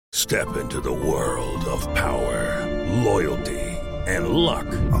Step into the world of power, loyalty, and luck.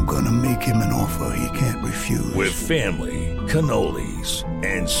 I'm gonna make him an offer he can't refuse. With family, cannolis,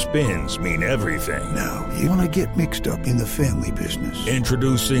 and spins mean everything. Now, you wanna get mixed up in the family business.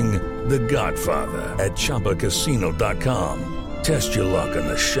 Introducing The Godfather at ChumbaCasino.com. Test your luck in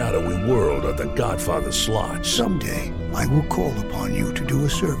the shadowy world of The Godfather slot. Someday, I will call upon you to do a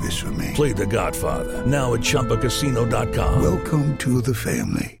service for me. Play The Godfather, now at ChumbaCasino.com. Welcome to the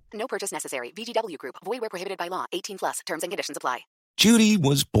family. No purchase necessary. VGW Group. Void where prohibited by law. 18 plus. Terms and conditions apply. Judy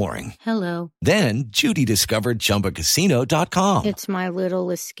was boring. Hello. Then Judy discovered ChumbaCasino.com. It's my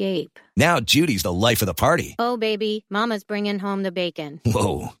little escape. Now Judy's the life of the party. Oh, baby, mama's bringing home the bacon.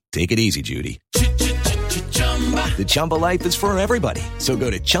 Whoa, take it easy, Judy. The Chumba life is for everybody. So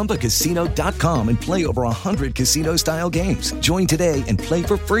go to ChumbaCasino.com and play over 100 casino-style games. Join today and play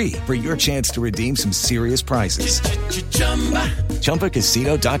for free for your chance to redeem some serious prizes.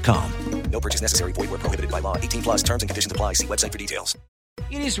 ChumbaCasino.com. No purchase necessary. Void where prohibited by law. 18 plus terms and conditions apply. See website for details.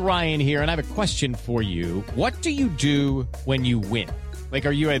 It is Ryan here, and I have a question for you. What do you do when you win? Like,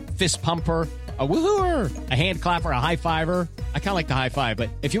 are you a fist pumper, a woohooer, a hand clapper, a high fiver? I kind of like the high five, but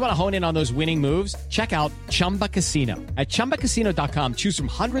if you want to hone in on those winning moves, check out Chumba Casino. At ChumbaCasino.com, choose from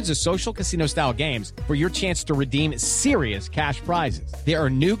hundreds of social casino-style games for your chance to redeem serious cash prizes. There are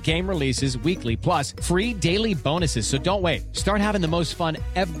new game releases weekly, plus free daily bonuses, so don't wait. Start having the most fun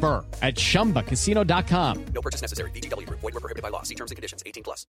ever at ChumbaCasino.com. No purchase necessary. VGW Group. Void where prohibited by law. See terms and conditions. 18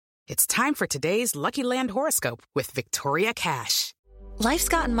 plus. It's time for today's Lucky Land horoscope with Victoria Cash. Life's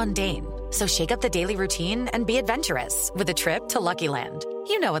gotten mundane, so shake up the daily routine and be adventurous with a trip to Lucky Land.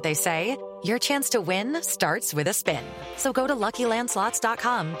 You know what they say, your chance to win starts with a spin. So go to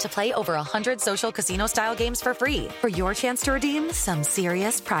LuckyLandSlots.com to play over 100 social casino-style games for free for your chance to redeem some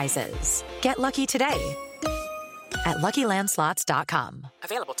serious prizes. Get lucky today at LuckyLandSlots.com.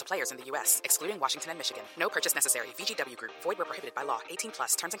 Available to players in the U.S., excluding Washington and Michigan. No purchase necessary. VGW Group. Void where prohibited by law. 18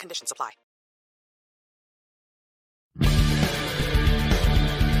 plus. Terms and conditions apply.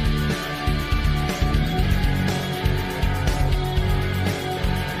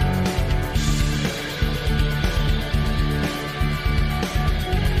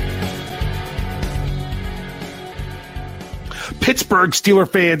 Pittsburgh Steeler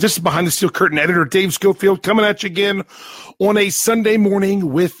fans, this is Behind the Steel Curtain. Editor Dave Schofield coming at you again on a Sunday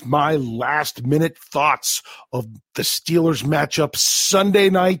morning with my last-minute thoughts of the Steelers matchup Sunday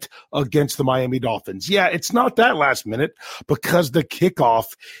night against the Miami Dolphins. Yeah, it's not that last minute because the kickoff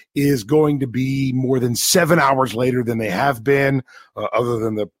is going to be more than 7 hours later than they have been, other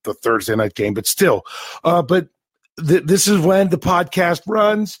than the Thursday night game, but still. This is when the podcast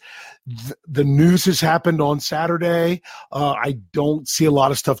runs. The news has happened on Saturday. I don't see a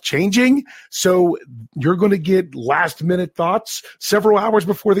lot of stuff changing. So you're going to get last-minute thoughts several hours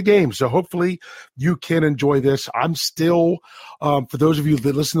before the game. So hopefully you can enjoy this. I'm still, for those of you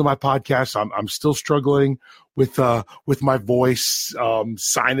that listen to my podcast, I'm still struggling with my voice,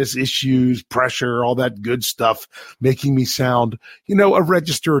 sinus issues, pressure, all that good stuff, making me sound, a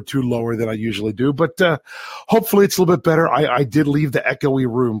register or two lower than I usually do. But hopefully it's a little bit better. I did leave the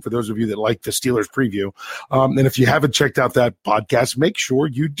echoey room for those of you that like the Steelers preview. And if you haven't checked out that podcast, make sure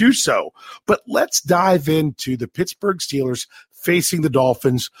you do so. But let's dive into the Pittsburgh Steelers facing the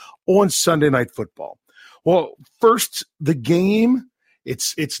Dolphins on Sunday Night Football. Well, first, the game.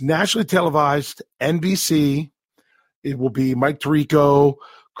 It's nationally televised, NBC. It will be Mike Tirico,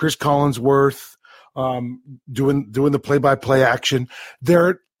 Chris Collinsworth, doing the play-by-play action.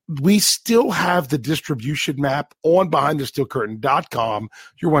 We still have the distribution map on BehindTheSteelCurtain.com,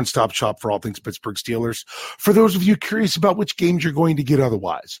 your one-stop shop for all things Pittsburgh Steelers, for those of you curious about which games you're going to get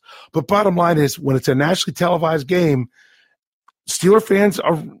otherwise. But bottom line is, when it's a nationally televised game, Steeler fans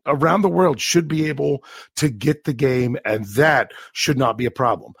around the world should be able to get the game, and that should not be a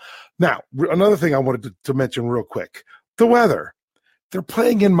problem. Now, another thing I wanted to mention real quick, the weather. They're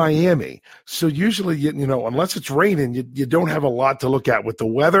playing in Miami, so usually, unless it's raining, you don't have a lot to look at with the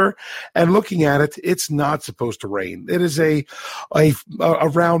weather. And looking at it, it's not supposed to rain. It is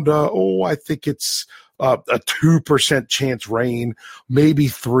around, I think it's a 2% chance rain, maybe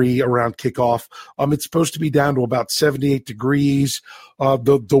 3 around kickoff. It's supposed to be down to about 78 degrees.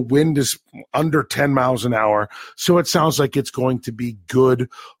 The wind is under 10 miles an hour. So it sounds like it's going to be good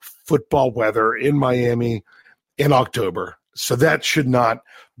football weather in Miami in October. So that should not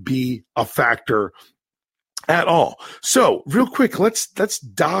be a factor at all. So real quick, let's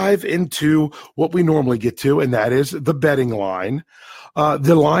dive into what we normally get to, and that is the betting line.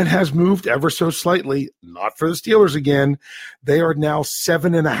 The line has moved ever so slightly, not for the Steelers again. They are now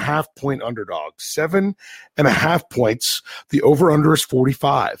 7.5 point underdogs, 7.5 points. The over-under is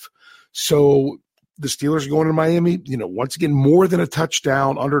 45. So the Steelers are going to Miami, once again, more than a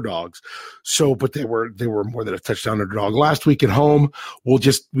touchdown underdogs. So, but they were more than a touchdown underdog last week at home. We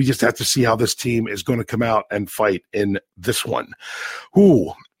just have to see how this team is going to come out and fight in this one.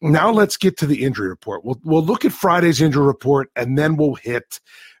 Ooh. Now let's get to the injury report. We'll look at Friday's injury report, and then we'll hit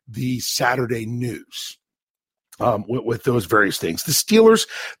the Saturday news with those various things. The Steelers,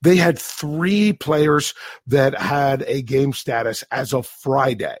 they had 3 players that had a game status as of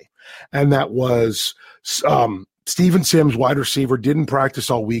Friday, and that was Steven Sims, wide receiver, didn't practice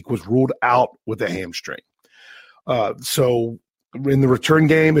all week, was ruled out with a hamstring. So in the return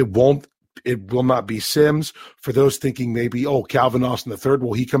game, it will not be Sims. For those thinking maybe, Calvin Austin III,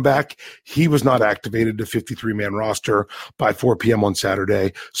 will he come back? He was not activated to 53-man roster by 4 p.m. on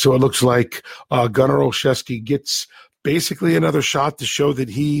Saturday. So it looks like Gunnar Olszewski gets basically another shot to show that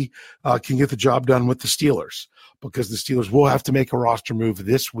he can get the job done with the Steelers, because the Steelers will have to make a roster move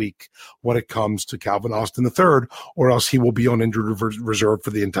this week when it comes to Calvin Austin III, or else he will be on injured reserve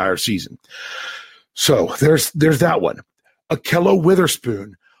for the entire season. So there's that one. Akello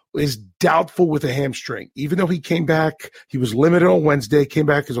Witherspoon is doubtful with a hamstring. Even though he came back, he was limited on Wednesday, came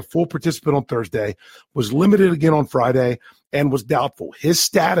back as a full participant on Thursday, was limited again on Friday, and was doubtful. His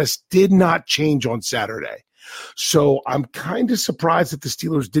status did not change on Saturday. So I'm kind of surprised that the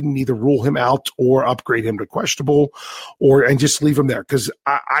Steelers didn't either rule him out or upgrade him to questionable and just leave him there, because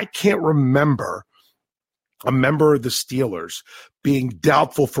I can't remember a member of the Steelers being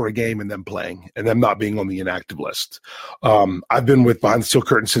doubtful for a game and them playing and them not being on the inactive list. I've been with Behind the Steel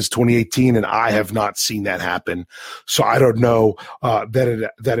Curtain since 2018, and I have not seen that happen. So I don't know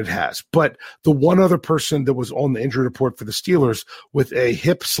that it has. But the one other person that was on the injury report for the Steelers with a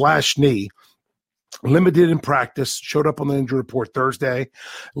hip/knee, limited in practice, showed up on the injury report Thursday,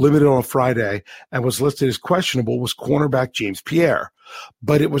 limited on Friday, and was listed as questionable, was cornerback James Pierre.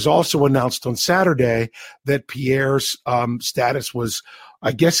 But it was also announced on Saturday that Pierre's status was,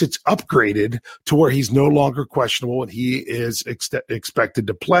 I guess it's upgraded to where he's no longer questionable and he is expected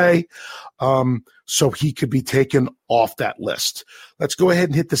to play. So he could be taken off that list. Let's go ahead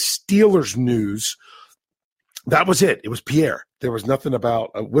and hit the Steelers news. That was it. It was Pierre. There was nothing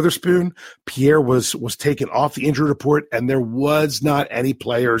about Witherspoon. Pierre was taken off the injury report, and there was not any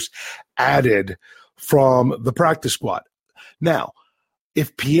players added from the practice squad. Now,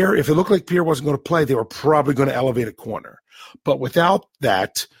 if it looked like Pierre wasn't going to play, they were probably going to elevate a corner. But without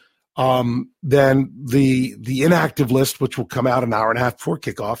that, then the inactive list, which will come out an hour and a half before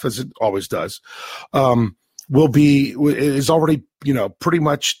kickoff, as it always does, is already, pretty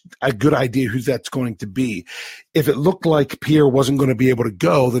much a good idea who that's going to be. If it looked like Pierre wasn't going to be able to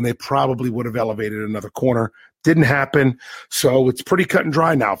go, then they probably would have elevated another corner. Didn't happen. So it's pretty cut and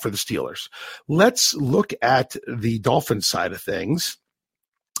dry now for the Steelers. Let's look at the Dolphins side of things,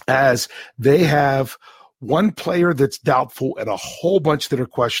 as they have one player that's doubtful and a whole bunch that are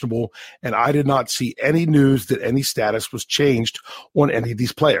questionable, and I did not see any news that any status was changed on any of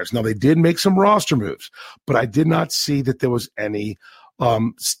these players. Now, they did make some roster moves, but I did not see that there was any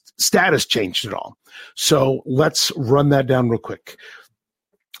status changed at all. So let's run that down real quick.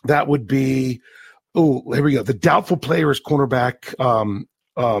 That would be, here we go. The doubtful player is cornerback.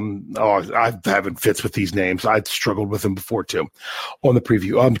 I haven't fits with these names. I struggled with them before too on the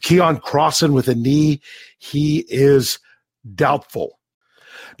preview. Keon Crossan with a knee. He is doubtful.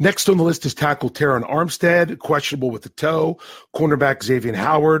 Next on the list is tackle Teron Armstead, questionable with the toe. Cornerback Xavier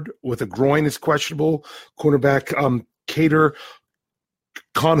Howard with a groin is questionable. Cornerback Cater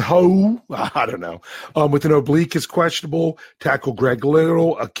Conho, I don't know, with an oblique is questionable. Tackle Greg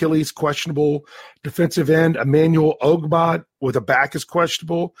Little, Achilles questionable. Defensive end Emmanuel Ogbot with a back is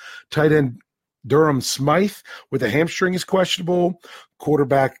questionable. Tight end Durham Smythe with a hamstring is questionable.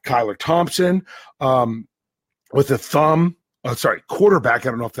 Quarterback Kyler Thompson with a thumb. Quarterback,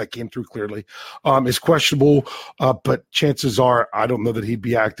 I don't know if that came through clearly, is questionable, but chances are I don't know that he'd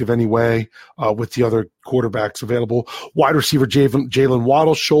be active anyway with the other quarterbacks available. Wide receiver Jalen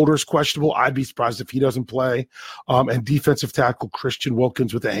Waddle, shoulder is questionable. I'd be surprised if he doesn't play. And defensive tackle Christian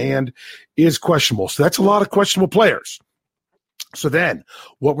Wilkins with a hand is questionable. So that's a lot of questionable players. So then,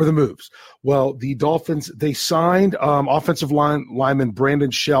 what were the moves? Well, the Dolphins, they signed offensive lineman Brandon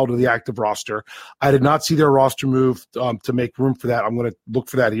Shell to the active roster. I did not see their roster move to make room for that. I'm going to look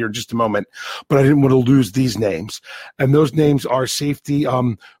for that here in just a moment, but I didn't want to lose these names. And those names are safety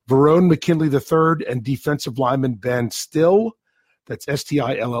Verone McKinley III and defensive lineman Ben Still, that's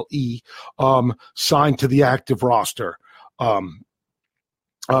Stille, signed to the active roster.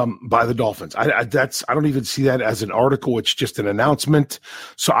 By the Dolphins. I don't even see that as an article. It's just an announcement.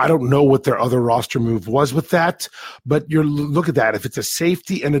 So I don't know what their other roster move was with that, but look at that. If it's a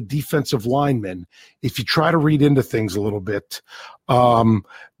safety and a defensive lineman, if you try to read into things a little bit,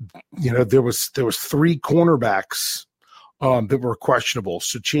 there was 3 cornerbacks that were questionable.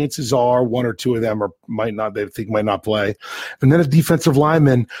 So chances are one or two of them might not play. And then a defensive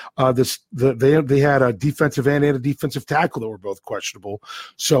lineman, they had a defensive end and a defensive tackle that were both questionable.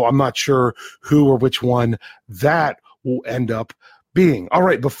 So I'm not sure who or which one that will end up being. All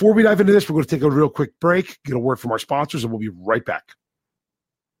right, before we dive into this, we're going to take a real quick break, get a word from our sponsors, and we'll be right back.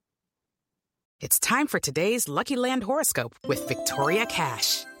 It's time for today's Lucky Land horoscope with Victoria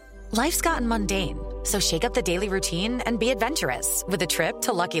Cash. Life's gotten mundane, so shake up the daily routine and be adventurous with a trip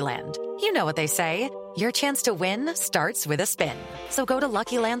to Lucky Land. You know what they say, your chance to win starts with a spin. So go to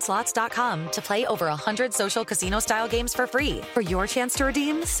LuckyLandSlots.com to play over 100 social casino-style games for free for your chance to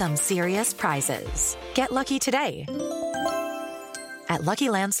redeem some serious prizes. Get lucky today at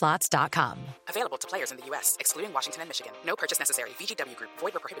LuckyLandSlots.com. Available to players in the U.S., excluding Washington and Michigan. No purchase necessary. VGW Group.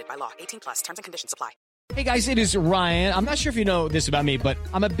 Void where prohibited by law. 18+. Terms and conditions apply. Hey guys, it is Ryan. I'm not sure if you know this about me, but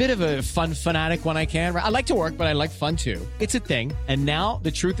I'm a bit of a fun fanatic when I can. I like to work, but I like fun too. It's a thing. And now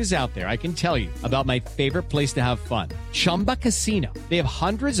the truth is out there. I can tell you about my favorite place to have fun. Chumba Casino. They have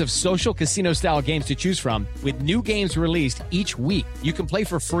hundreds of social casino style games to choose from with new games released each week. You can play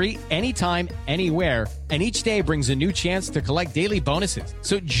for free anytime, anywhere. And each day brings a new chance to collect daily bonuses.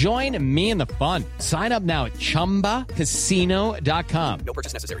 So join me in the fun. Sign up now at ChumbaCasino.com. No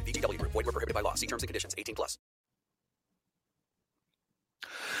purchase necessary. VGW Group. Void where prohibited by law. See terms and conditions. 18+.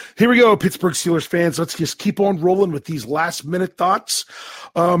 Here we go, Pittsburgh Steelers fans. Let's just keep on rolling with these last-minute thoughts.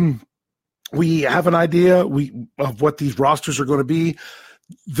 We have an idea of what these rosters are going to be.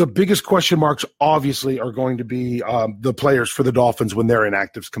 The biggest question marks, obviously, are going to be the players for the Dolphins when their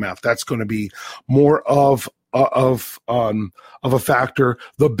inactives come out. That's going to be more of a factor.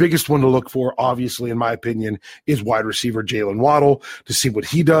 The biggest one to look for, obviously, in my opinion, is wide receiver Jalen Waddle, to see what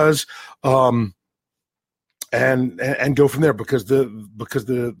he does. And go from there, because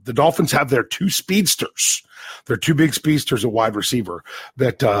the Dolphins have their 2 speedsters, their 2 big speedsters at wide receiver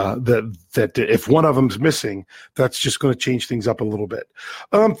that if one of them's missing, that's just going to change things up a little bit.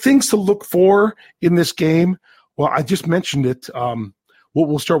 Things to look for in this game. Well, I just mentioned it.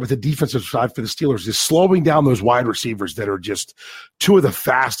 We'll start with the defensive side for the Steelers, is slowing down those wide receivers that are just 2 of the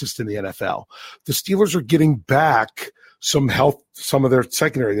fastest in the NFL. The Steelers are getting back some of their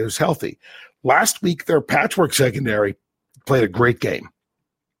secondary that was healthy. Last week, their patchwork secondary played a great game.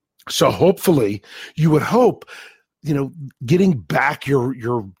 So hopefully, you would hope, getting back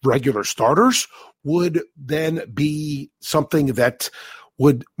your regular starters would then be something that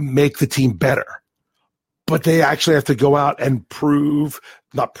would make the team better. But they actually have to go out and play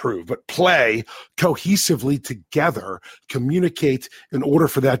cohesively together, communicate in order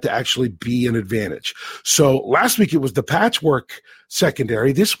for that to actually be an advantage. So last week it was the patchwork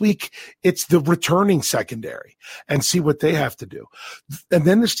secondary. This week it's the returning secondary, and see what they have to do. And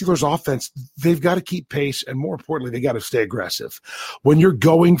then the Steelers offense, they've got to keep pace, and more importantly, they got to stay aggressive. When you're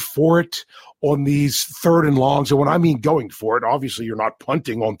going for it on these 3rd and longs, and when I mean going for it, obviously you're not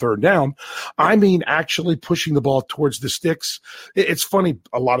punting on 3rd down. I mean actually pushing the ball towards the sticks. It's funny,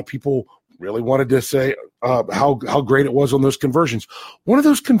 a lot of people really wanted to say how great it was on those conversions. One of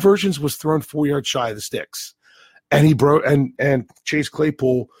those conversions was thrown 4 yards shy of the sticks, and he broke. And Chase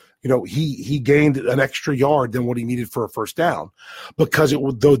Claypool, he gained an extra yard than what he needed for a first down, because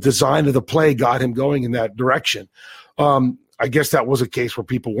the design of the play got him going in that direction. I guess that was a case where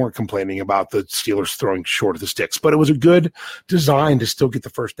people weren't complaining about the Steelers throwing short of the sticks, but it was a good design to still get the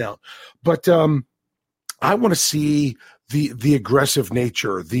first down. But I want to see the aggressive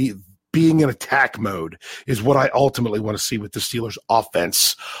nature, the being in attack mode is what I ultimately want to see with the Steelers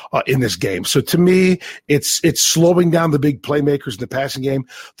offense in this game. So to me, it's slowing down the big playmakers in the passing game.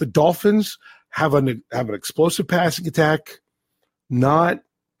 The Dolphins have an explosive passing attack, not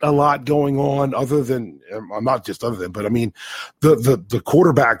a lot going on but I mean, the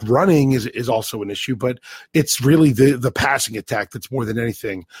quarterback running is also an issue, but it's really the passing attack that's more than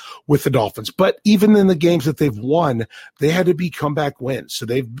anything with the Dolphins. But even in the games that they've won, they had to be comeback wins. So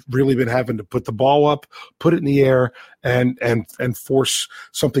they've really been having to put the ball up, put it in the air, and force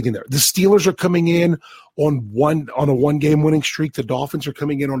something in there. The Steelers are coming in on a 1-game winning streak. The Dolphins are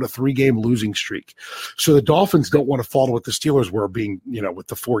coming in on a 3-game losing streak. So the Dolphins don't want to follow what the Steelers were being, with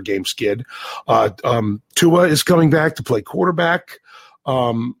the 4-game skid. Tua is coming back to play quarterback.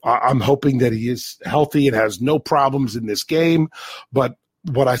 I'm hoping that he is healthy and has no problems in this game. But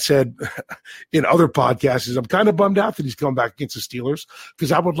what I said in other podcasts is I'm kind of bummed out that he's coming back against the Steelers,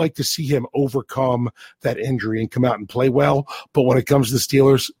 because I would like to see him overcome that injury and come out and play well. But when it comes to the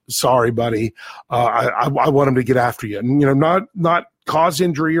Steelers, sorry, buddy. I want him to get after you and, not cause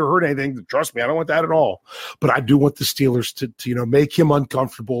injury or hurt anything. Trust me, I don't want that at all. But I do want the Steelers to make him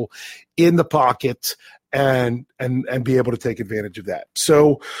uncomfortable in the pocket and be able to take advantage of that.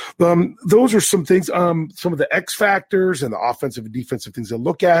 So those are some things, some of the X factors and the offensive and defensive things to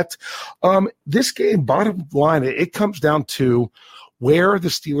look at. This game, bottom line, it comes down to where are the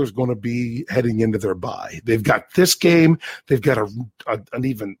Steelers going to be heading into their bye. They've got this game. They've got an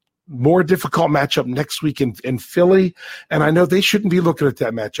even more difficult matchup next week in Philly. And I know they shouldn't be looking at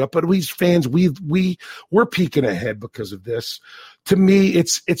that matchup, but we as fans, we're peeking ahead because of this. To me,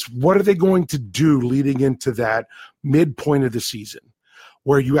 it's what are they going to do leading into that midpoint of the season,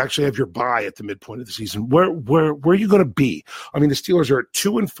 where you actually have your bye at the midpoint of the season? Where are you going to be? I mean, the Steelers are at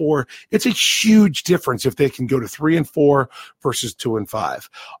 2-4. It's a huge difference if they can go to 3-4 versus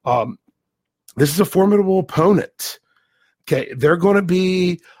 2-5. This is a formidable opponent. Okay, they're going to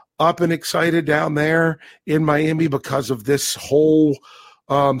be up and excited down there in Miami because of this whole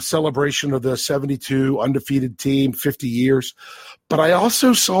celebration of the 72 undefeated team, 50 years. But I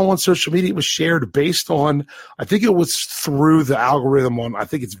also saw on social media, it was shared based on, I think it was through the algorithm on, I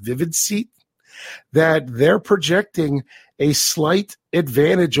think it's Vivid Seat, that they're projecting a slight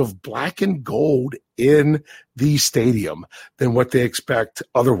advantage of black and gold in the stadium than what they expect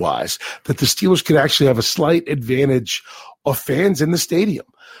otherwise, that the Steelers could actually have a slight advantage of fans in the stadium.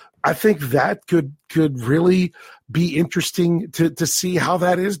 I think that could really be interesting to see how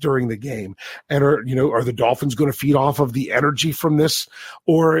that is during the game. And are the Dolphins going to feed off of the energy from this,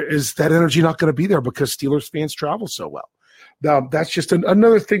 or is that energy not going to be there because Steelers fans travel so well? Now, that's just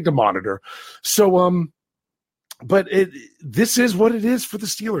another thing to monitor. So, but this is what it is for the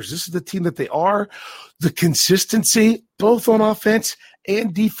Steelers. This is the team that they are. The consistency, both on offense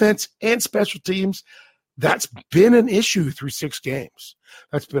and defense and special teams, that's been an issue through 6 games.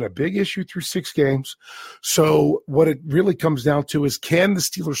 That's been a big issue through 6 games. So what it really comes down to is, can the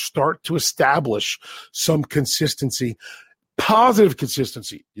Steelers start to establish some consistency, positive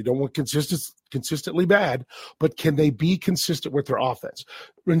consistency? You don't want consistently bad, but can they be consistent with their offense?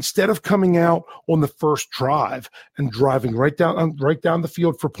 Instead of coming out on the first drive and driving right down the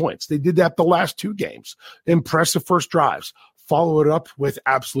field for points. They did that the last 2 games. Impressive first drives. Follow it up with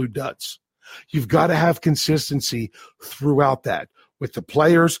absolute duds. You've got to have consistency throughout that, with the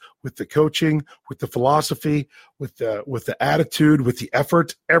players, with the coaching, with the philosophy, with the attitude, with the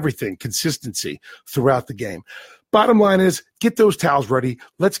effort, everything, consistency throughout the game. Bottom line is, get those towels ready.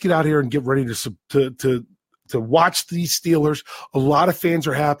 Let's get out here and get ready to watch these Steelers. A lot of fans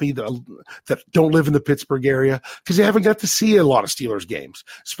are happy that don't live in the Pittsburgh area because they haven't got to see a lot of Steelers games,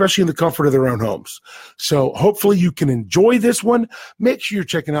 especially in the comfort of their own homes. So hopefully you can enjoy this one. Make sure you're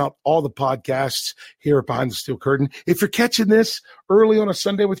checking out all the podcasts here at Behind the Steel Curtain. If you're catching this early on a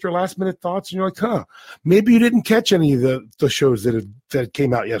Sunday with your last minute thoughts and you're like, maybe you didn't catch any of the shows that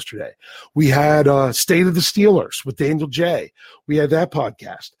came out yesterday. We had State of the Steelers with Daniel J. We had that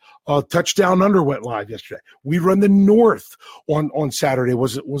podcast. Touchdown Under went live yesterday. We Run the North on Saturday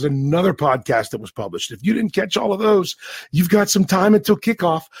was another podcast that was published. If you didn't catch all of those, you've got some time until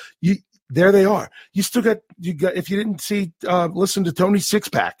kickoff. There they are. You got if you didn't listen to Tony's Six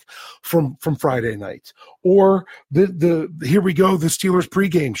Pack from Friday night, or the Here We Go, the Steelers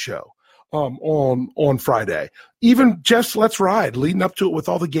pregame show on Friday. Even Jeff's Let's Ride leading up to it with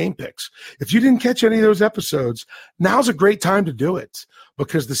all the game picks. If you didn't catch any of those episodes, now's a great time to do it,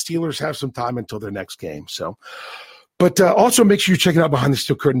 because the Steelers have some time until their next game. So, but also make sure you check it out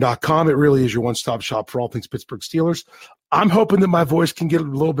BehindTheSteelCurtain.com. It really is your one-stop shop for all things Pittsburgh Steelers. I'm hoping that my voice can get a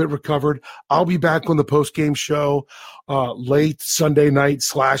little bit recovered. I'll be back on the post-game show late Sunday night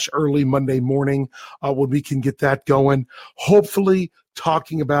 / early Monday morning when we can get that going. Hopefully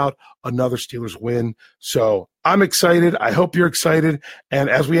talking about another Steelers win. So I'm excited. I hope you're excited. And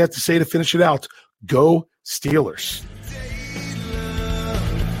as we have to say to finish it out, go Steelers.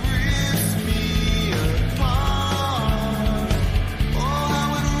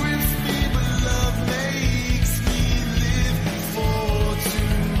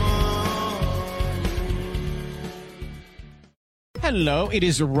 Hello, it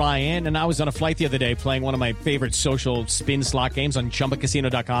is Ryan, and I was on a flight the other day playing one of my favorite social spin slot games on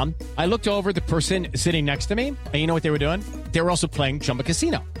ChumbaCasino.com. I looked over the person sitting next to me, and you know what they were doing? They were also playing Chumba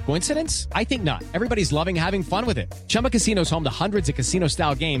Casino. Coincidence? I think not. Everybody's loving having fun with it. Chumba Casino is home to hundreds of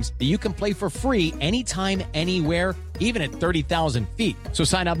casino-style games that you can play for free anytime, anywhere, even at 30,000 feet. So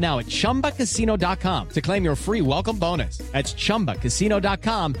sign up now at ChumbaCasino.com to claim your free welcome bonus. That's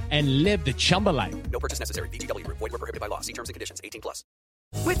ChumbaCasino.com and live the Chumba life. No purchase necessary. VGW. Void were prohibited by law. See terms and conditions. 18+.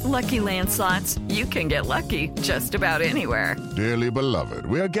 With Lucky Land Slots, you can get lucky just about anywhere. Dearly beloved,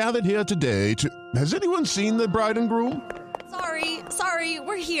 we are gathered here today to... Has anyone seen the bride and groom? Sorry,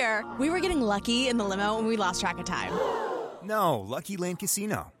 we're here. We were getting lucky in the limo and we lost track of time. No, Lucky Land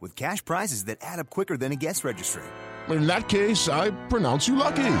Casino, with cash prizes that add up quicker than a guest registry. In that case, I pronounce you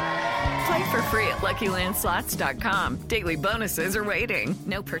lucky. Play for free at LuckyLandSlots.com. Daily bonuses are waiting.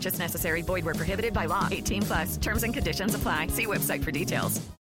 No purchase necessary. Void where prohibited by law. 18+. Terms and conditions apply. See website for details.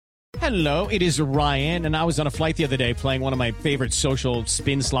 Hello, it is Ryan, and I was on a flight the other day playing one of my favorite social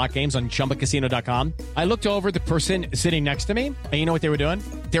spin slot games on ChumbaCasino.com. I looked over the person sitting next to me, and you know what they were doing?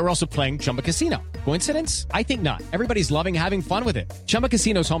 They were also playing Chumba Casino. Coincidence? I think not. Everybody's loving having fun with it. Chumba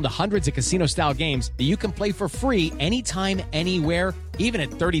Casino is home to hundreds of casino-style games that you can play for free anytime, anywhere, even at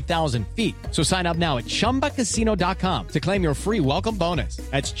 30,000 feet. So sign up now at ChumbaCasino.com to claim your free welcome bonus.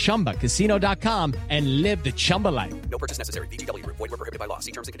 That's ChumbaCasino.com and live the Chumba life. No purchase necessary. VGW. Void were prohibited by law.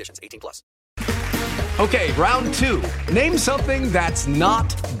 See terms and conditions. 18+. Okay, round two. Name something that's not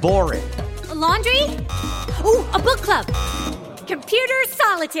boring. A laundry? Ooh, a book club. Computer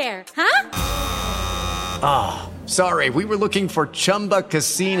solitaire, huh? Ah, oh, sorry. We were looking for Chumba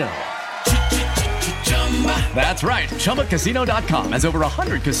Casino. That's right. ChumbaCasino.com has over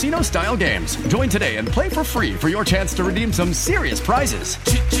 100 casino-style games. Join today and play for free for your chance to redeem some serious prizes.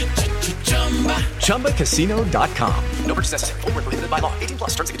 ChumbaCasino.com. No purchase necessary. Void were prohibited by law. 18+.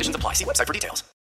 Terms and conditions apply. See website for details.